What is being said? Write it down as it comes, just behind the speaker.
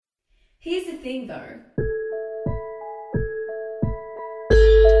Here's the thing though.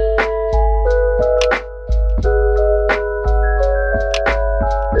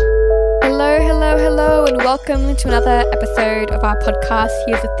 Hello, and welcome to another episode of our podcast,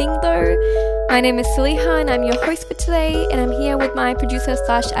 Here's the Thing Though. My name is Saliha and I'm your host for today, and I'm here with my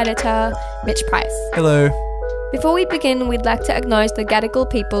producer/editor, Mitch Price. Hello. Before we begin, we'd like to acknowledge the Gadigal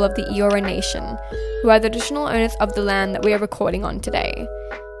people of the Eora Nation, who are the traditional owners of the land that we are recording on today.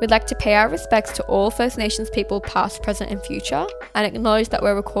 We'd like to pay our respects to all First Nations people past, present and future, and acknowledge that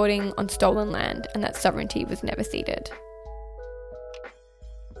we're recording on stolen land and that sovereignty was never ceded.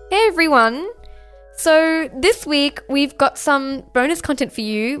 Hey everyone! So this week we've got some bonus content for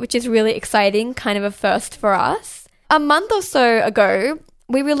you, which is really exciting, kind of a first for us. A month or so ago,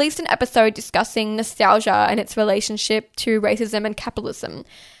 we released an episode discussing nostalgia and its relationship to racism and capitalism.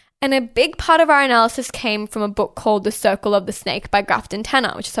 And a big part of our analysis came from a book called The Circle of the Snake by Grafton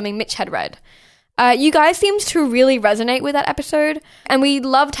Tanner, which is something Mitch had read. You guys seemed to really resonate with that episode, and we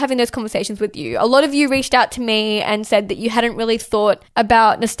loved having those conversations with you. A lot of you reached out to me and said that you hadn't really thought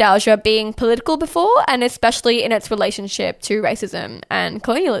about nostalgia being political before, and especially in its relationship to racism and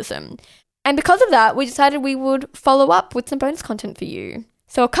colonialism. And because of that, we decided we would follow up with some bonus content for you.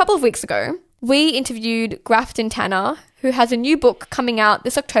 So a couple of weeks ago, we interviewed Grafton Tanner, who has a new book coming out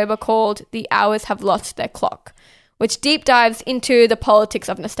this October called The Hours Have Lost Their Clock, which deep dives into the politics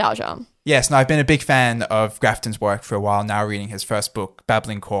of nostalgia. Yes, I've been a big fan of Grafton's work for a while now, reading his first book,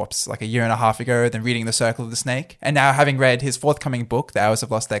 Babbling Corpse, like a year and a half ago, then reading The Circle of the Snake. And now having read his forthcoming book, The Hours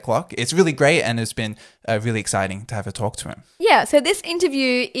Have Lost Their Clock, it's really great and it's been really exciting to have a talk to him. Yeah, so this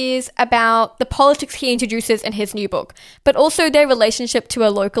interview is about the politics he introduces in his new book, but also their relationship to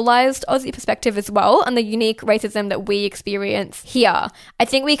a localized Aussie perspective as well, and the unique racism that we experience here. I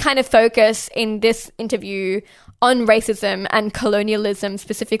think we kind of focus in this interview on racism and colonialism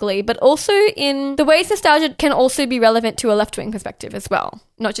specifically, but also in the ways nostalgia can also be relevant to a left-wing perspective as well,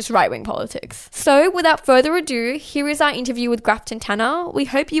 not just right-wing politics. So without further ado, here is our interview with Grafton Tanner. We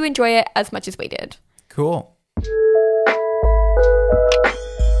hope you enjoy it as much as we did. Cool.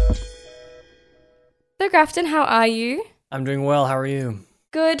 So Grafton, how are you? I'm doing well. How are you?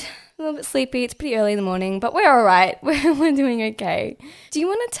 Good. A little bit sleepy. It's pretty early in the morning, but we're all right. We're doing okay. Do you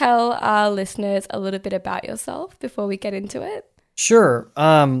want to tell our listeners a little bit about yourself before we get into it? Sure.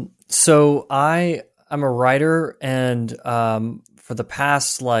 So I'm a writer, and for the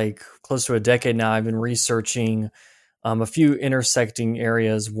past close to a decade now, I've been researching a few intersecting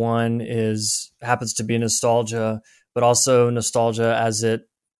areas. One happens to be nostalgia, but also nostalgia as it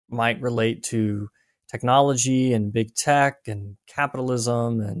might relate to technology and big tech and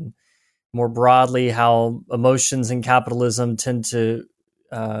capitalism, and more broadly, how emotions and capitalism tend to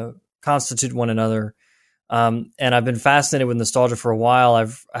constitute one another. And I've been fascinated with nostalgia for a while. I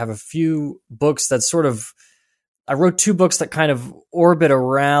have a few books that I wrote two books that kind of orbit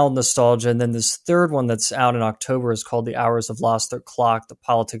around nostalgia. And then this third one that's out in October is called The Hours Have Lost Their Clock, The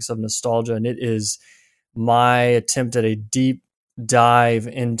Politics of Nostalgia. And it is my attempt at a deep dive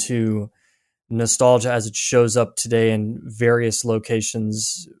into nostalgia as it shows up today in various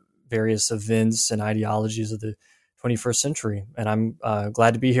locations, various events and ideologies of the 21st century. And I'm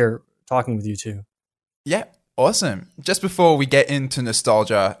glad to be here talking with you too. Yeah, awesome. Just before we get into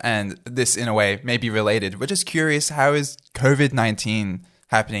nostalgia, and this in a way may be related, we're just curious, how is COVID-19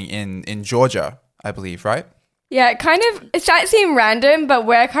 happening in Georgia, I believe, right? Yeah, it might seem random, but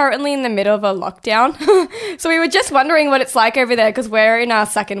we're currently in the middle of a lockdown. So we were just wondering what it's like over there, because we're in our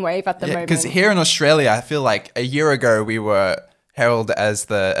second wave at the moment. Because here in Australia, I feel like a year ago we were heralded as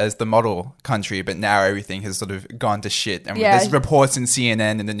the model country, but now everything has sort of gone to shit. And there's reports in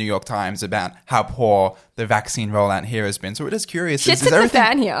CNN and the New York Times about how poor the vaccine rollout here has been. So we're just curious. Shit's in the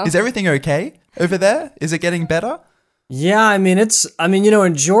fan here. Is everything okay over there? Is it getting better? Yeah,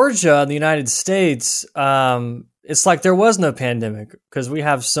 in Georgia, the United States, it's like there was no pandemic, because we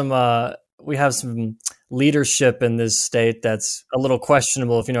have some leadership in this state that's a little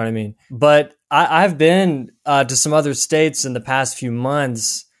questionable, if you know what I mean. But I've been to some other states in the past few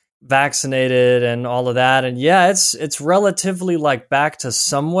months, vaccinated and all of that, and yeah, it's relatively back to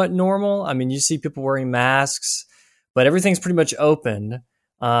somewhat normal. I mean, you see people wearing masks, but everything's pretty much open.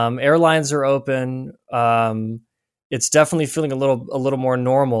 Airlines are open. It's definitely feeling a little more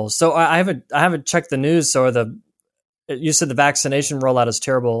normal. So I haven't checked the news. So you said the vaccination rollout is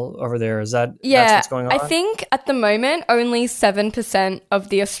terrible over there. Is that that's what's going on? I think at the moment only 7% of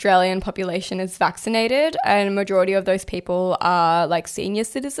the Australian population is vaccinated, and a majority of those people are senior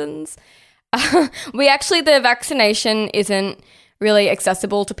citizens. The vaccination isn't really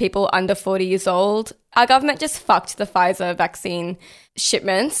accessible to people under 40 years old. Our government just fucked the Pfizer vaccine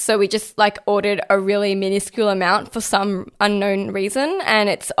shipments. So we just like ordered a really minuscule amount for some unknown reason. And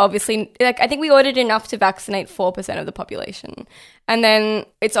it's obviously like, I think we ordered enough to vaccinate 4% of the population. And then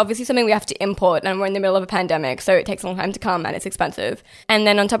it's obviously something we have to import, and we're in the middle of a pandemic. So it takes a long time to come and it's expensive. And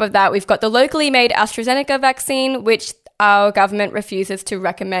then on top of that, we've got the locally made AstraZeneca vaccine, which our government refuses to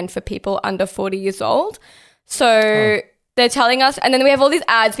recommend for people under 40 years old. So they're telling us, and then we have all these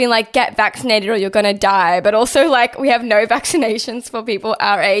ads being like, get vaccinated or you're going to die. But also like we have no vaccinations for people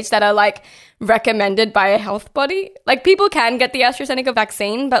our age that are like recommended by a health body. Like people can get the AstraZeneca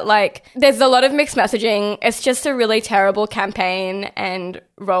vaccine, but like there's a lot of mixed messaging. It's just a really terrible campaign and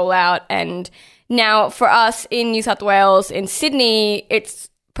rollout. And now for us in New South Wales, in Sydney, it's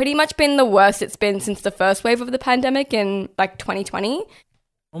pretty much been the worst it's been since the first wave of the pandemic in like 2020.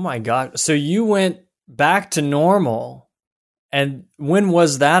 Oh my God. So you went back to normal. And when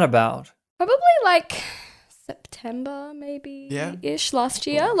was that about? Probably like September, maybe ish last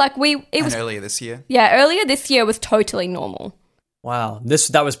year. Like it was earlier this year. Yeah, earlier this year was totally normal. Wow,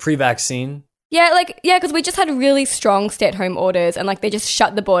 that was pre-vaccine. Yeah, because we just had really strong stay-at-home orders, and like they just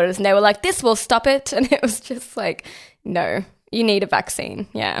shut the borders, and they were like, "This will stop it," and it was just like, "No, you need a vaccine."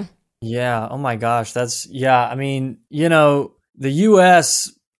 Yeah. Yeah. Oh my gosh, I mean, the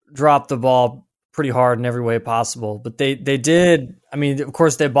U.S. dropped the ball pretty hard in every way possible, but they did. I mean, of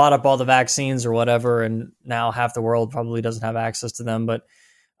course, they bought up all the vaccines or whatever, and now half the world probably doesn't have access to them. But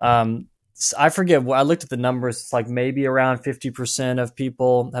I forget. I looked at the numbers. It's like maybe around 50% of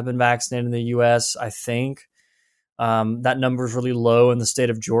people have been vaccinated in the U.S. I think that number is really low in the state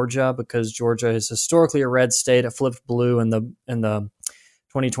of Georgia, because Georgia is historically a red state. It flipped blue in the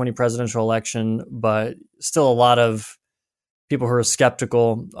 2020 presidential election, but still a lot of people who are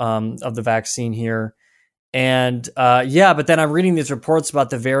skeptical of the vaccine here. And but then I'm reading these reports about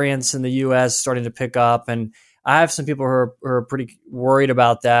the variants in the U.S. starting to pick up, and I have some people who are pretty worried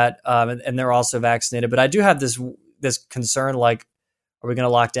about that, and they're also vaccinated. But I do have this concern, like, are we going to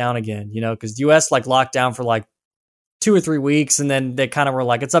lock down again? Because the U.S. like locked down for like 2 or 3 weeks, and then they kind of were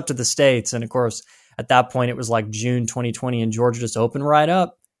like, it's up to the states. And of course, at that point, it was like June 2020, and Georgia just opened right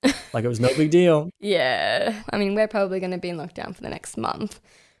up. Like it was no big deal. Yeah. I mean, we're probably going to be in lockdown for the next month.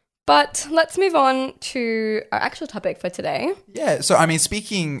 But let's move on to our actual topic for today. Yeah. So, I mean,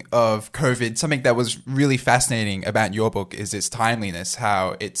 speaking of COVID, something that was really fascinating about your book is its timeliness,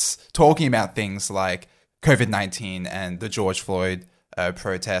 how it's talking about things like COVID-19 and the George Floyd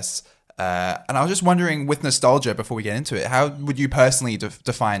protests. And I was just wondering, with nostalgia, before we get into it, how would you personally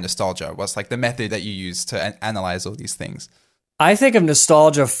define nostalgia? What's like the method that you use to analyze all these things? I think of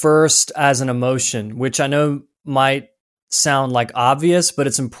nostalgia first as an emotion, which I know might sound like obvious, but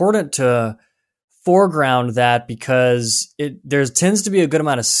it's important to foreground that, because there tends to be a good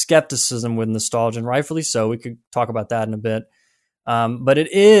amount of skepticism with nostalgia, and rightfully so. We could talk about that in a bit. But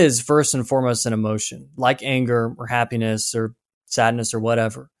it is first and foremost an emotion, like anger or happiness or sadness or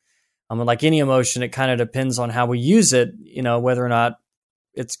whatever. Like any emotion, it kind of depends on how we use it, whether or not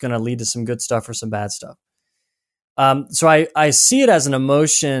it's going to lead to some good stuff or some bad stuff. So I see it as an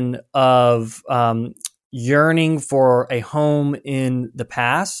emotion of yearning for a home in the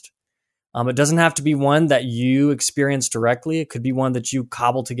past. It doesn't have to be one that you experience directly. It could be one that you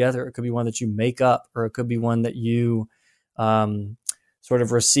cobble together. It could be one that you make up, or it could be one that you sort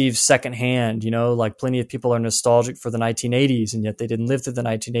of receive secondhand. Like plenty of people are nostalgic for the 1980s, and yet they didn't live through the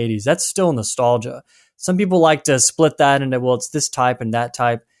 1980s. That's still nostalgia. Some people like to split that into, well, it's this type and that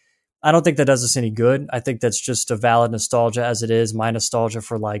type. I don't think that does us any good. I think that's just a valid nostalgia as it is. My nostalgia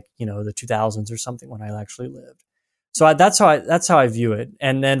for the 2000s or something when I actually lived. So that's how I view it.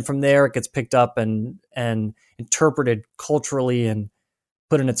 And then from there, it gets picked up and interpreted culturally and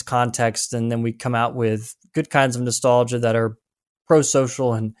put in its context. And then we come out with good kinds of nostalgia that are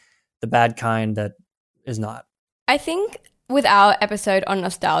pro-social, and the bad kind that is not. I think with our episode on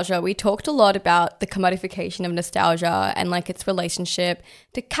nostalgia, we talked a lot about the commodification of nostalgia and like its relationship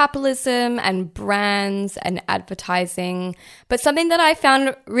to capitalism and brands and advertising. But something that I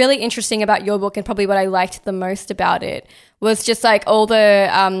found really interesting about your book, and probably what I liked the most about it, was just like all the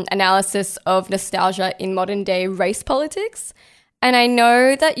analysis of nostalgia in modern day race politics. And I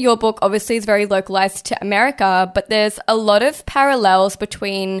know that your book obviously is very localized to America, but there's a lot of parallels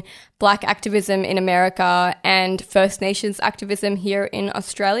between Black activism in America and First Nations activism here in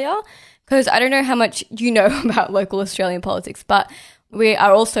Australia. Because I don't know how much you know about local Australian politics, but we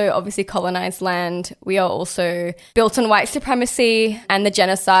are also obviously colonized land. We are also built on white supremacy and the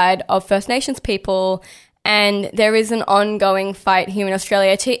genocide of First Nations people. And there is an ongoing fight here in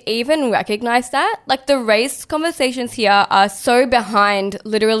Australia to even recognize that. Like, the race conversations here are so behind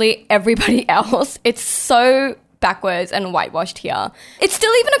literally everybody else. It's so backwards and whitewashed here. It's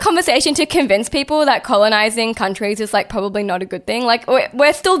still even a conversation to convince people that colonizing countries is like probably not a good thing. Like,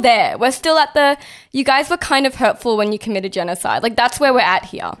 we're still there. We're still at you guys were kind of hurtful when you committed genocide. Like, that's where we're at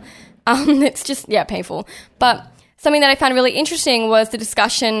here. It's just, painful. But something that I found really interesting was the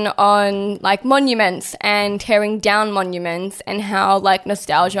discussion on like monuments and tearing down monuments, and how like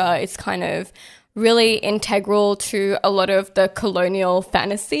nostalgia is kind of really integral to a lot of the colonial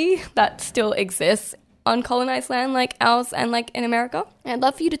fantasy that still exists on colonized land like ours and like in America. And I'd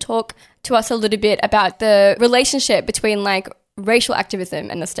love for you to talk to us a little bit about the relationship between like racial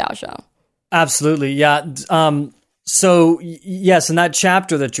activism and nostalgia. Absolutely. Yeah. So yes, and that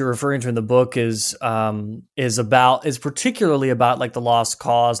chapter that you're referring to in the book is particularly about like the lost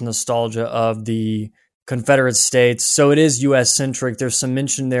cause nostalgia of the Confederate States. So it is U.S. centric. There's some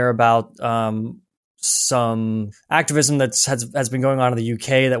mention there about some activism that has been going on in the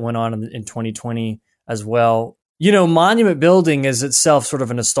UK that went on in 2020 as well. You know, monument building is itself sort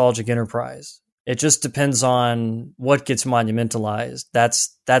of a nostalgic enterprise. It just depends on what gets monumentalized.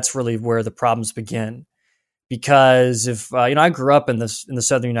 That's really where the problems begin. Because if, I grew up in the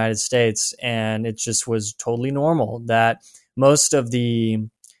southern United States, and it just was totally normal that most of these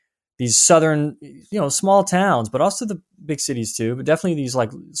southern, small towns, but also the big cities too, but definitely these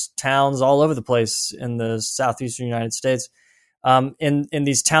like towns all over the place in the southeastern United States, in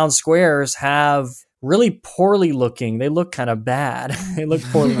these town squares have really poorly looking, they look kind of bad. They look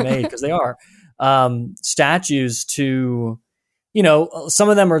poorly made because they are, statues to, some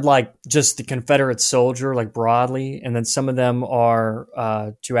of them are like just the Confederate soldier, like broadly. And then some of them are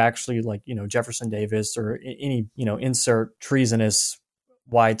to actually like, Jefferson Davis or any, insert treasonous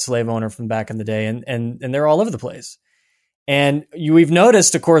white slave owner from back in the day. And they're all over the place. And we've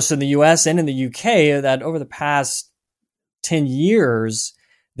noticed, of course, in the US and in the UK that over the past 10 years,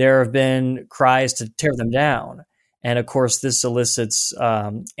 there have been cries to tear them down. And of course, this elicits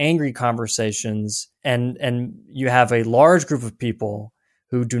angry conversations, and you have a large group of people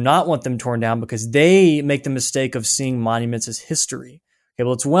who do not want them torn down because they make the mistake of seeing monuments as history. Okay,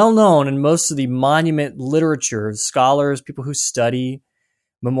 well, it's well known in most of the monument literature, scholars, people who study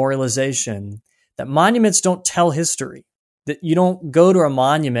memorialization, that monuments don't tell history. That you don't go to a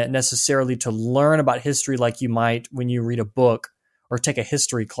monument necessarily to learn about history like you might when you read a book or take a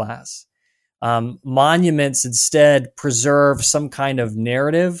history class. Monuments instead preserve some kind of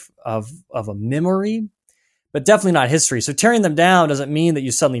narrative of a memory, but definitely not history. So tearing them down doesn't mean that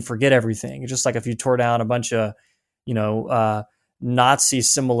you suddenly forget everything. It's just like if you tore down a bunch of, Nazi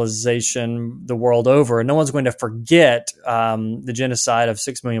symbolization the world over, no one's going to forget the genocide of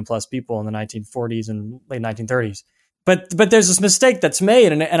 6 million plus people in the 1940s and late 1930s. But there's this mistake that's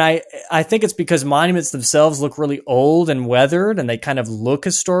made, and I think it's because monuments themselves look really old and weathered, and they kind of look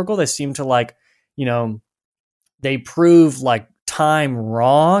historical. They seem to like, they prove like time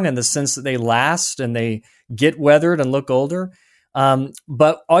wrong in the sense that they last and they get weathered and look older.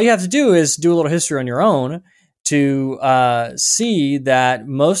 But all you have to do is do a little history on your own to see that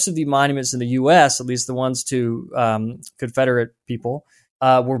most of the monuments in the U.S., at least the ones to Confederate people,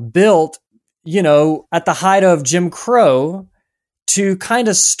 were built at the height of Jim Crow to kind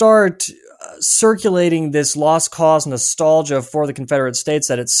of start circulating this lost cause nostalgia for the Confederate States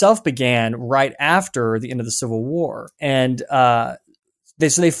that itself began right after the end of the Civil War. And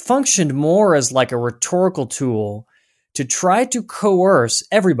they functioned more as like a rhetorical tool to try to coerce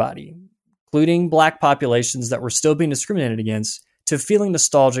everybody, including Black populations that were still being discriminated against, to feeling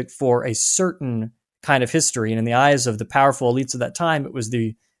nostalgic for a certain kind of history. And in the eyes of the powerful elites of that time, it was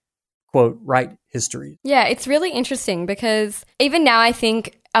the quote, right history. Yeah, it's really interesting because even now I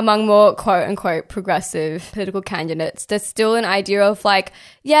think among more quote unquote progressive political candidates, there's still an idea of like,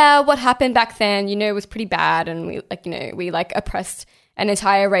 yeah, what happened back then, was pretty bad, and we oppressed an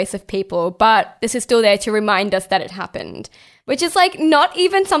entire race of people, but this is still there to remind us that it happened, which is like not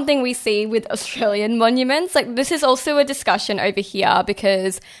even something we see with Australian monuments. Like, this is also a discussion over here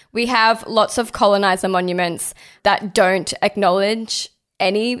because we have lots of colonizer monuments that don't acknowledge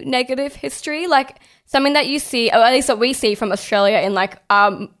any negative history, like something that you see, or at least what we see from Australia in like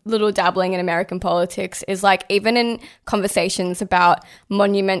little dabbling in American politics is like even in conversations about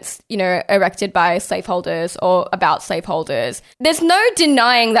monuments, erected by slaveholders or about slaveholders, there's no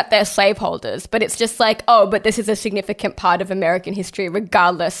denying that they're slaveholders, but it's just like, oh, but this is a significant part of American history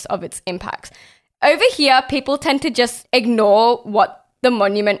regardless of its impacts. Over here, people tend to just ignore what the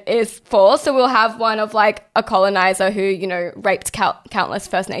monument is for. So we'll have one of like a colonizer who, you know, raped countless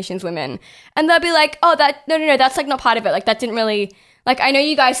First Nations women. And they'll be like, oh, no, that's like not part of it. Like that didn't really, like, I know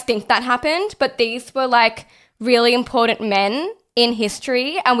you guys think that happened, but these were like really important men in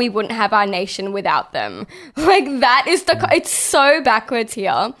history and we wouldn't have our nation without them. Like that is it's so backwards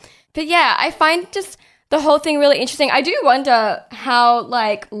here. But yeah, I find just the whole thing really interesting. I do wonder how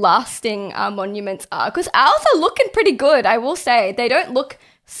like lasting our monuments are, because ours are looking pretty good, I will say. They don't look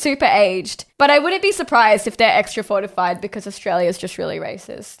super aged, but I wouldn't be surprised if they're extra fortified because Australia is just really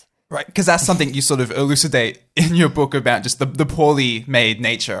racist. Right, because that's something you sort of elucidate in your book about just the poorly made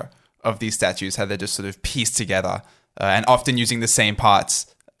nature of these statues, how they're just sort of pieced together and often using the same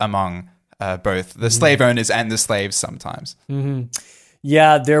parts among both the slave owners and the slaves sometimes. Mm-hmm.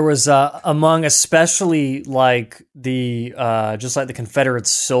 Yeah, there was among especially like the just like the Confederate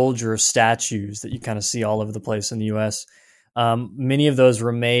soldier statues that you kind of see all over the place in the U.S. Many of those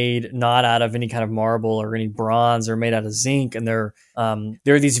were made not out of any kind of marble or any bronze; they're made out of zinc. And there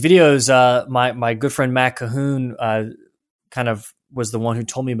are these videos. My good friend Matt Cahoon kind of was the one who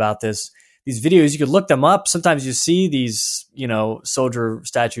told me about this. These videos, you could look them up. Sometimes you see these, you know, soldier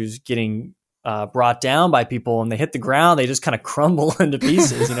statues getting brought down by people, and they hit the ground, they just kind of crumble into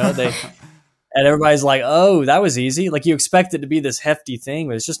pieces, you know. And everybody's like, oh, that was easy. Like you expect it to be this hefty thing,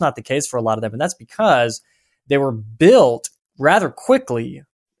 but it's just not the case for a lot of them. And that's because they were built rather quickly,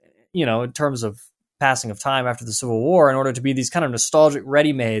 you know, in terms of passing of time after the Civil War, in order to be these kind of nostalgic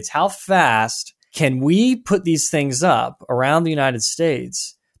ready-mades. How fast can we put these things up around the United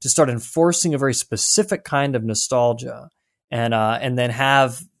States to start enforcing a very specific kind of nostalgia, and then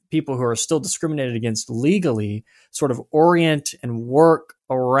have people who are still discriminated against legally sort of orient and work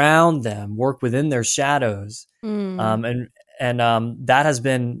around them, work within their shadows.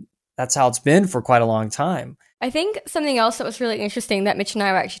 That's how it's been for quite a long time. I think something else that was really interesting that Mitch and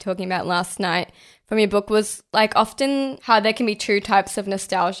I were actually talking about last night from your book was like often how there can be two types of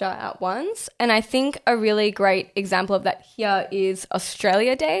nostalgia at once. And I think a really great example of that here is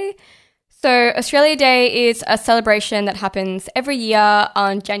Australia Day. So Australia Day is a celebration that happens every year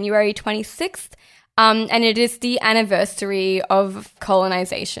on January 26th, and it is the anniversary of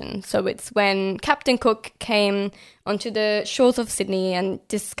colonisation. So it's when Captain Cook came onto the shores of Sydney and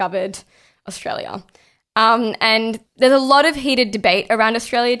discovered Australia. And there's a lot of heated debate around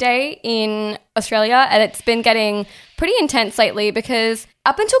Australia Day in Australia, and it's been getting pretty intense lately because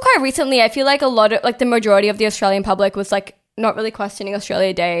up until quite recently, I feel like the majority of the Australian public was like not really questioning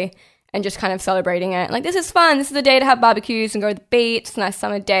Australia Day and just kind of celebrating it. Like, this is fun. This is the day to have barbecues and go to the beach. It's a nice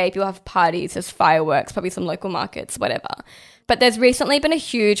summer day. People have parties. There's fireworks, probably some local markets, whatever. But there's recently been a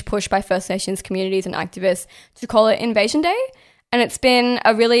huge push by First Nations communities and activists to call it Invasion Day. And it's been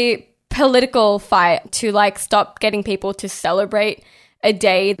a really political fight to like stop getting people to celebrate a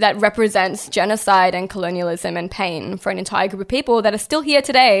day that represents genocide and colonialism and pain for an entire group of people that are still here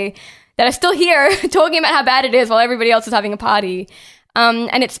today, that are still here talking about how bad it is while everybody else is having a party.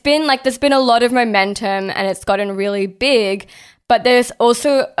 And it's been like, there's been a lot of momentum and it's gotten really big, but there's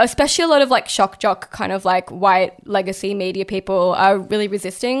also especially a lot of like shock jock kind of like white legacy media people are really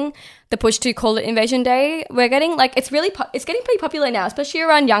resisting the push to call it Invasion Day. We're getting like, it's getting pretty popular now, especially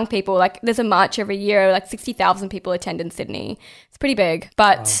around young people. Like there's a march every year, like 60,000 people attend in Sydney. It's pretty big.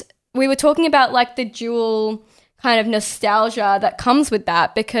 But we were talking about like the dual kind of nostalgia that comes with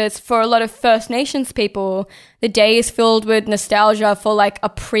that, because for a lot of First Nations people, the day is filled with nostalgia for like a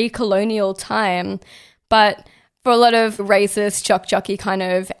pre-colonial time. But for a lot of racist, shock jockey kind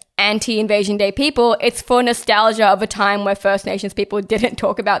of anti-Invasion Day people, it's for nostalgia of a time where First Nations people didn't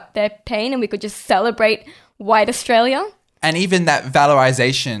talk about their pain and we could just celebrate white Australia. And even that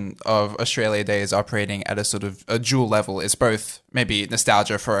valorization of Australia Day is operating at a sort of a dual level. It's both maybe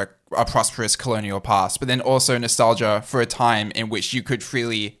nostalgia for a prosperous colonial past, but then also nostalgia for a time in which you could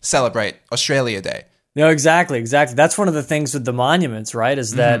freely celebrate Australia Day. No, exactly. That's one of the things with the monuments, right?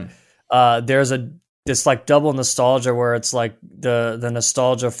 Is that there's this like double nostalgia where it's like the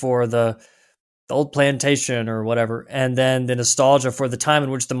nostalgia for the old plantation or whatever, and then the nostalgia for the time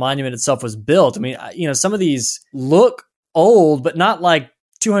in which the monument itself was built. I mean, you know, some of these look old, but not like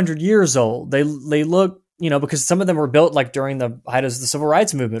 200 years old. They look, you know, because some of them were built like during the height of the Civil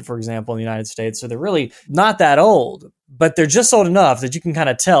Rights Movement, for example, in the United States. So they're really not that old, but they're just old enough that you can kind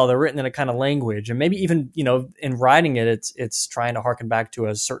of tell they're written in a kind of language. And maybe even, you know, in writing it, it's trying to harken back to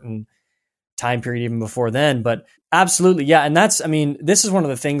a certain time period even before then. But absolutely, yeah. And that's, I mean, this is one of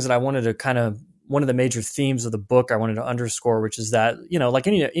the things that I wanted to kind of, one of the major themes of the book I wanted to underscore, which is that, you know, like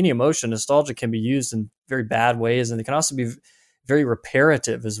any emotion, nostalgia can be used in very bad ways, and it can also be very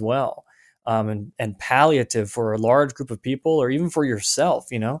reparative as well. and palliative for a large group of people, or even for yourself,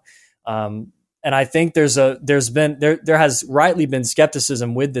 and I think there has rightly been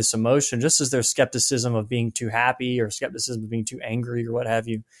skepticism with this emotion, just as there's skepticism of being too happy or skepticism of being too angry or what have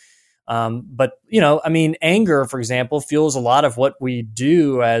you. But anger, for example, fuels a lot of what we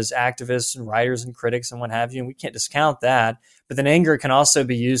do as activists and writers and critics and what have you, and we can't discount that. But then anger can also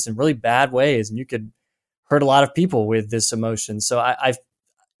be used in really bad ways, and you could hurt a lot of people with this emotion. So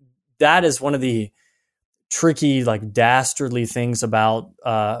that is one of the tricky, like dastardly things about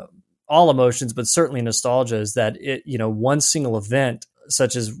all emotions, but certainly nostalgia, is that one single event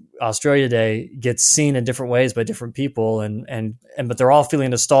such as Australia Day gets seen in different ways by different people, and but they're all feeling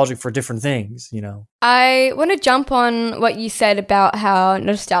nostalgic for different things. I want to jump on what you said about how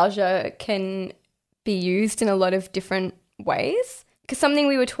nostalgia can be used in a lot of different ways, because something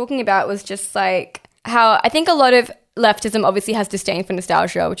we were talking about was just like how I think a lot of leftism obviously has disdain for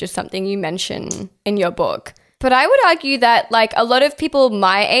nostalgia, which is something you mention in your book. But I would argue that like a lot of people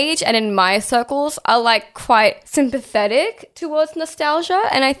my age and in my circles are like quite sympathetic towards nostalgia.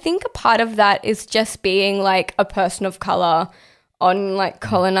 And I think a part of that is just being like a person of color on like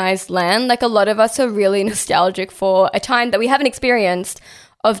colonized land. Like a lot of us are really nostalgic for a time that we haven't experienced,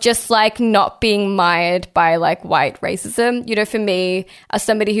 of just like not being mired by like white racism. For me, as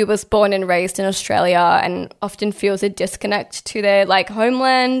somebody who was born and raised in Australia and often feels a disconnect to their like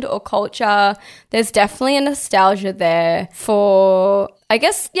homeland or culture, there's definitely a nostalgia there for, I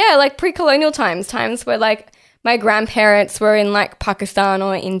guess, like pre-colonial times where like my grandparents were in like Pakistan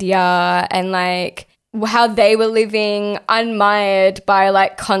or India, and like how they were living unmired by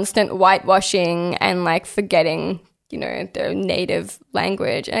like constant whitewashing and like forgetting their native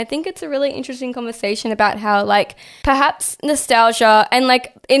language. And I think it's a really interesting conversation about how like perhaps nostalgia and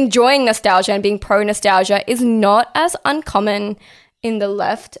like enjoying nostalgia and being pro-nostalgia is not as uncommon in the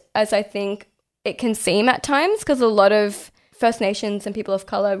left as I think it can seem at times, because a lot of First Nations and people of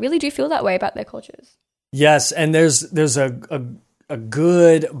color really do feel that way about their cultures. Yes, and there's a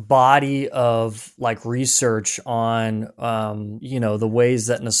good body of like research on, the ways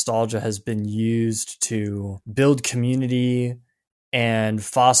that nostalgia has been used to build community and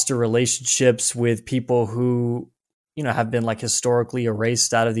foster relationships with people who, have been like historically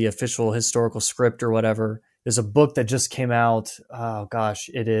erased out of the official historical script or whatever. There's a book that just came out. Oh gosh,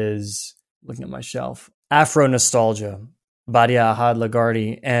 it is, looking at my shelf, Afro Nostalgia, Badia Ahad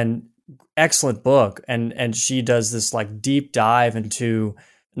Lagarde, and excellent book. And she does this like deep dive into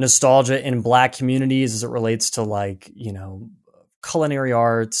nostalgia in Black communities as it relates to like, culinary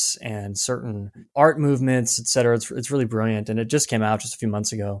arts and certain art movements, et cetera. It's really brilliant. And it just came out just a few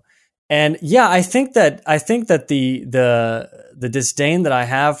months ago. And yeah, I think that the disdain that I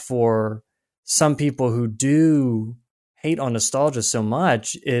have for some people who do hate on nostalgia so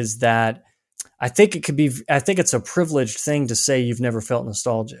much is that I think it's a privileged thing to say you've never felt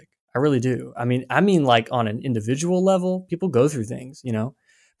nostalgic. I really do. I mean, like on an individual level, people go through things,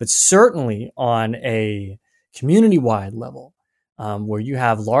 but certainly on a community-wide level, where you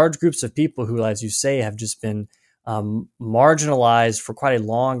have large groups of people who, as you say, have just been marginalized for quite a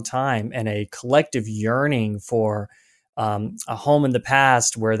long time, and a collective yearning for a home in the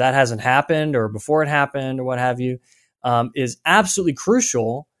past where that hasn't happened or before it happened or what have you, is absolutely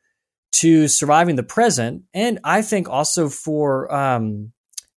crucial to surviving the present. And I think also for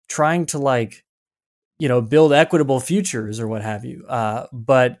trying to like, build equitable futures or what have you.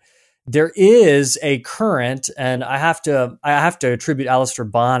 But there is a current, and I have to attribute Alistair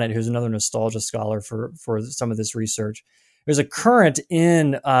Bonnet, who's another nostalgia scholar, for some of this research. There's a current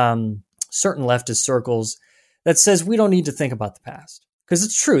in certain leftist circles that says we don't need to think about the past, because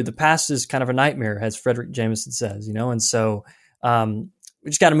it's true. The past is kind of a nightmare, as Frederick Jameson says, and so we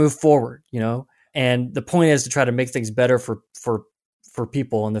just got to move forward, and the point is to try to make things better for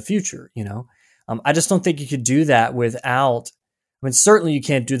people in the future, I just don't think you could do that without, certainly you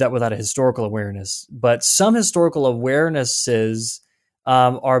can't do that without a historical awareness, but some historical awarenesses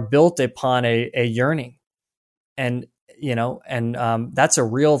are built upon a yearning, and that's a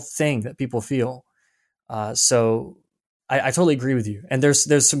real thing that people feel. So I totally agree with you. And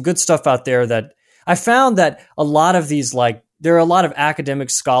there's some good stuff out there that I found that a lot of these, like, there are a lot of academic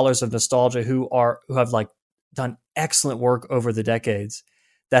scholars of nostalgia who have like done excellent work over the decades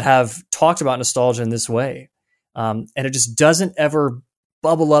that have talked about nostalgia in this way. And it just doesn't ever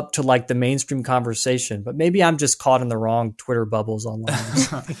bubble up to like the mainstream conversation, but maybe I'm just caught in the wrong Twitter bubbles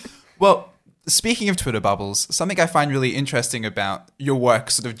online. Well, speaking of Twitter bubbles, something I find really interesting about your work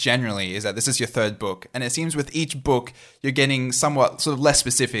sort of generally is that this is your third book, and it seems with each book you're getting somewhat sort of less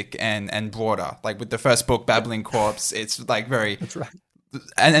specific and broader. Like with the first book, Babbling Corpse, it's like very... That's right.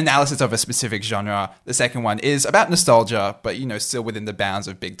 an analysis of a specific genre. The second one is about nostalgia, but, still within the bounds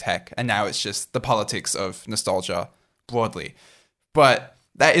of big tech. And now it's just the politics of nostalgia broadly. But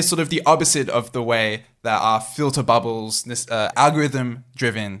that is sort of the opposite of the way that our filter bubbles,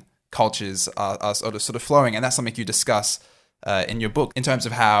 algorithm-driven cultures are sort of flowing. And that's something you discuss in your book in terms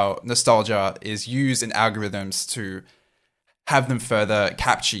of how nostalgia is used in algorithms to have them further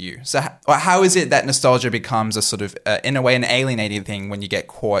capture you. So how is it that nostalgia becomes a sort of, in a way, an alienating thing when you get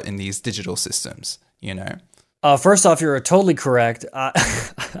caught in these digital systems, First off, you're totally correct.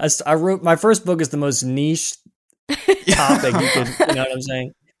 I wrote, my first book is the most niche topic you could, you know what I'm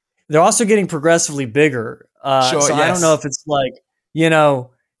saying? They're also getting progressively bigger. Sure, so yes. I don't know if it's like,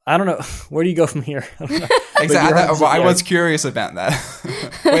 I don't know. Where do you go from here? Exactly. I was curious about that.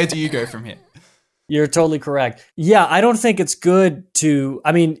 Where do you go from here? You're totally correct. Yeah, I don't think it's good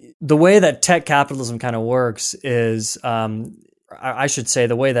the way that tech capitalism kind of works is, I should say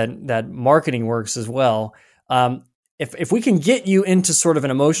the way that marketing works as well. If we can get you into sort of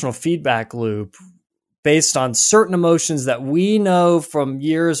an emotional feedback loop based on certain emotions that we know from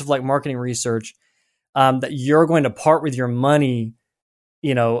years of like marketing research, that you're going to part with your money,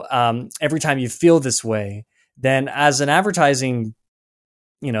 every time you feel this way, then as an advertising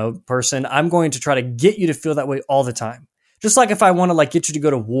person, I'm going to try to get you to feel that way all the time. Just like if I want to like get you to go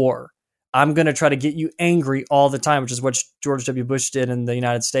to war, I'm going to try to get you angry all the time, which is what George W. Bush did in the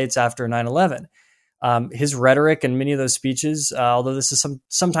United States after 9/11. His rhetoric and many of those speeches, although this is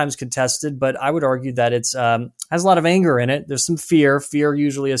sometimes contested, but I would argue that it's has a lot of anger in it. There's some fear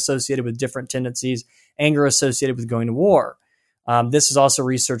usually associated with different tendencies, anger associated with going to war. This is also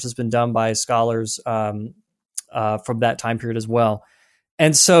research that's been done by scholars from that time period as well.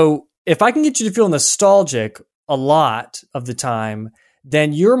 And so if I can get you to feel nostalgic a lot of the time,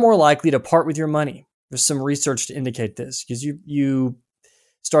 then you're more likely to part with your money. There's some research to indicate this because you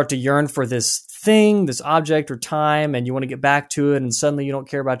start to yearn for this thing, this object or time, and you want to get back to it. And suddenly you don't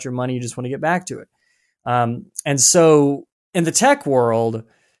care about your money. You just want to get back to it. And so in the tech world,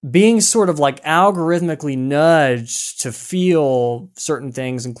 being sort of like algorithmically nudged to feel certain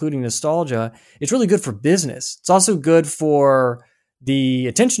things, including nostalgia, it's really good for business. It's also good for the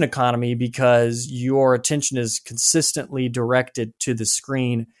attention economy because your attention is consistently directed to the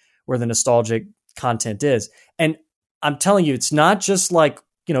screen where the nostalgic content is. And I'm telling you, it's not just like,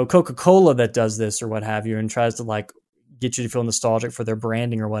 Coca-Cola that does this or what have you and tries to like get you to feel nostalgic for their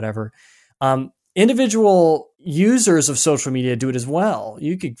branding or whatever. Individual users of social media do it as well.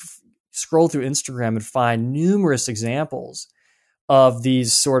 You could scroll through Instagram and find numerous examples of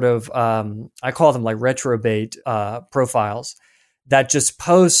these sort of, I call them like retrobait profiles that just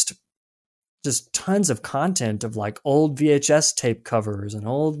post just tons of content of like old VHS tape covers and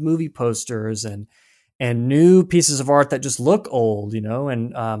old movie posters and new pieces of art that just look old,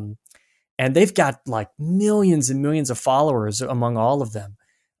 and they've got like millions and millions of followers among all of them.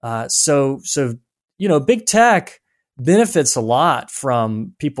 So big tech benefits a lot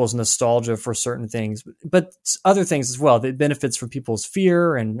from people's nostalgia for certain things, but other things as well. It benefits from people's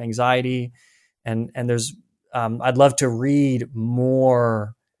fear and anxiety. And there's, I'd love to read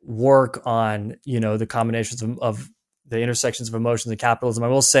more work on, the combinations of the intersections of emotions and capitalism. I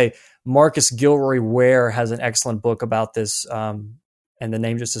will say Marcus Gilroy Ware has an excellent book about this. And the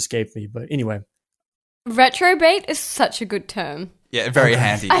name just escaped me, but anyway. Retrobait is such a good term. Yeah, very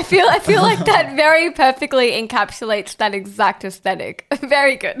handy. I feel like that very perfectly encapsulates that exact aesthetic.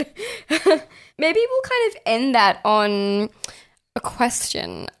 Very good. Maybe we'll kind of end that on a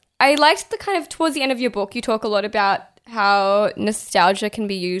question. I liked the kind of towards the end of your book, you talk a lot about how nostalgia can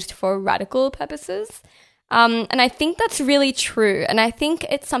be used for radical purposes. And I think that's really true. And I think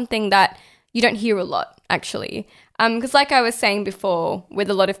it's something that you don't hear a lot, actually. Because like I was saying before, with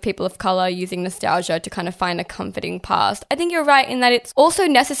a lot of people of color using nostalgia to kind of find a comforting past, I think you're right in that it's also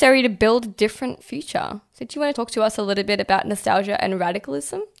necessary to build a different future. So do you want to talk to us a little bit about nostalgia and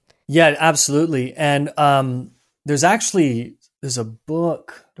radicalism? Yeah, absolutely. And there's a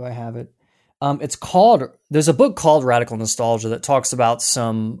book. Do I have it? There's a book called Radical Nostalgia that talks about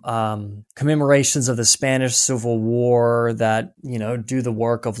some commemorations of the Spanish Civil War that, do the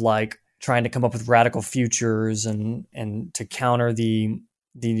work of like trying to come up with radical futures and to counter the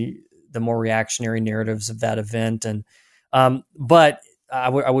more reactionary narratives of that event. And but I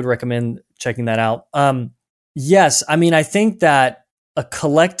would recommend checking that out. Yes, I mean I think that a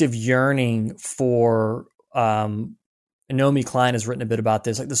collective yearning for Naomi Klein has written a bit about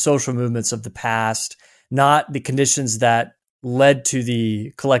this, like the social movements of the past, not the conditions that led to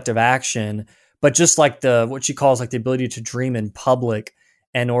the collective action, but just like what she calls like the ability to dream in public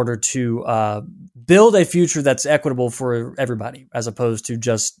in order to build a future that's equitable for everybody, as opposed to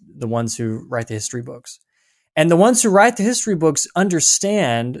just the ones who write the history books. And the ones who write the history books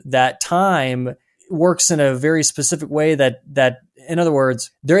understand that time works in a very specific way that in other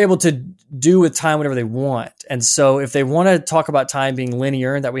words, they're able to do with time whatever they want. And so if they want to talk about time being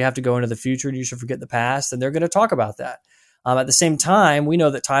linear and that we have to go into the future and you should forget the past, then they're going to talk about that. At the same time, we know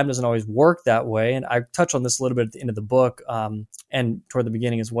that time doesn't always work that way. And I touch on this a little bit at the end of the book and toward the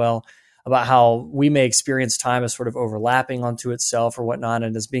beginning as well, about how we may experience time as sort of overlapping onto itself or whatnot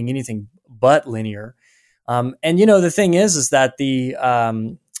and as being anything but linear. And, the thing is that the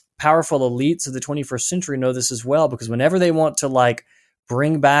powerful elites of the 21st century know this as well, because whenever they want to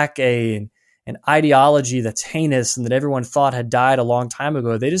bring back an ideology that's heinous and that everyone thought had died a long time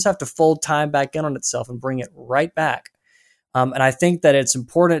ago, they just have to fold time back in on itself and bring it right back. And I think that it's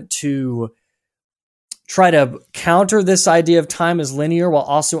important to try to counter this idea of time as linear while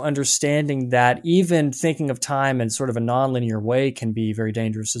also understanding that even thinking of time in sort of a nonlinear way can be very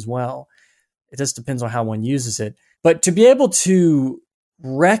dangerous as well. It just depends on how one uses it. But to be able to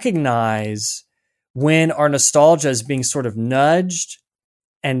recognize when our nostalgia is being sort of nudged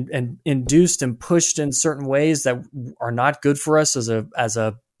and induced and pushed in certain ways that are not good for us as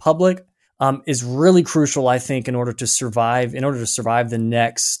a public is really crucial, I think, in order to survive the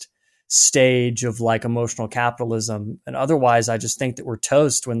next stage of emotional capitalism. And otherwise, I just think that we're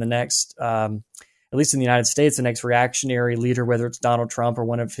toast when the next, at least in the United States, the next reactionary leader, whether it's Donald Trump or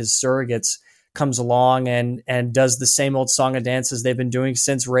one of his surrogates, comes along and does the same old song and dances they've been doing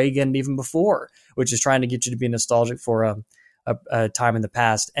since Reagan and even before, which is trying to get you to be nostalgic for a time in the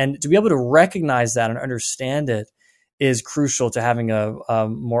past. And to be able to recognize that and understand it is crucial to having a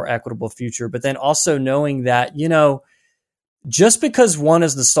more equitable future. But then also knowing that, just because one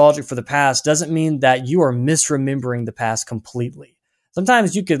is nostalgic for the past doesn't mean that you are misremembering the past completely.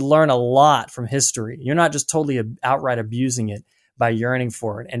 Sometimes you could learn a lot from history. You're not just totally outright abusing it by yearning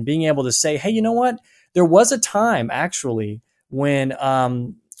for it and being able to say, hey, you know what? There was a time actually when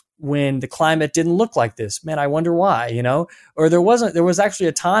the climate didn't look like this. Man, I wonder why, or there was actually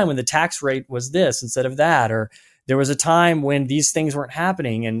a time when the tax rate was this instead of that, or there was a time when these things weren't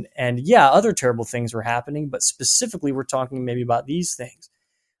happening and yeah, other terrible things were happening, but specifically we're talking maybe about these things.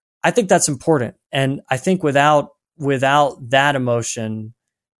 I think that's important. And I think without that emotion,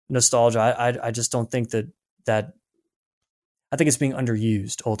 nostalgia, I just don't think that I think it's being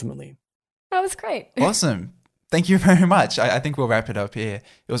underused ultimately. That was great. Awesome. Thank you very much. I think we'll wrap it up here.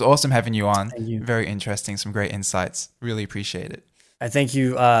 It was awesome having you on. Thank you. Very interesting. Some great insights. Really appreciate it. I thank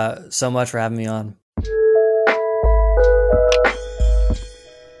you so much for having me on.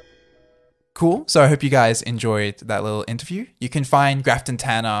 Cool. So I hope you guys enjoyed that little interview. You can find Grafton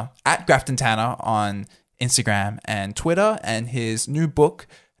Tanner at Grafton Tanner on Instagram and Twitter. And his new book,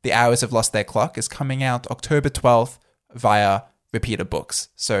 The Hours Have Lost Their Clock, is coming out October 12th via Repeater Books.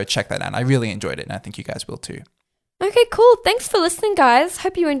 So check that out. I really enjoyed it and I think you guys will too. Okay, cool. Thanks for listening, guys.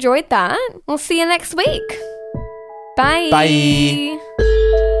 Hope you enjoyed that. We'll see you next week. Bye. Bye.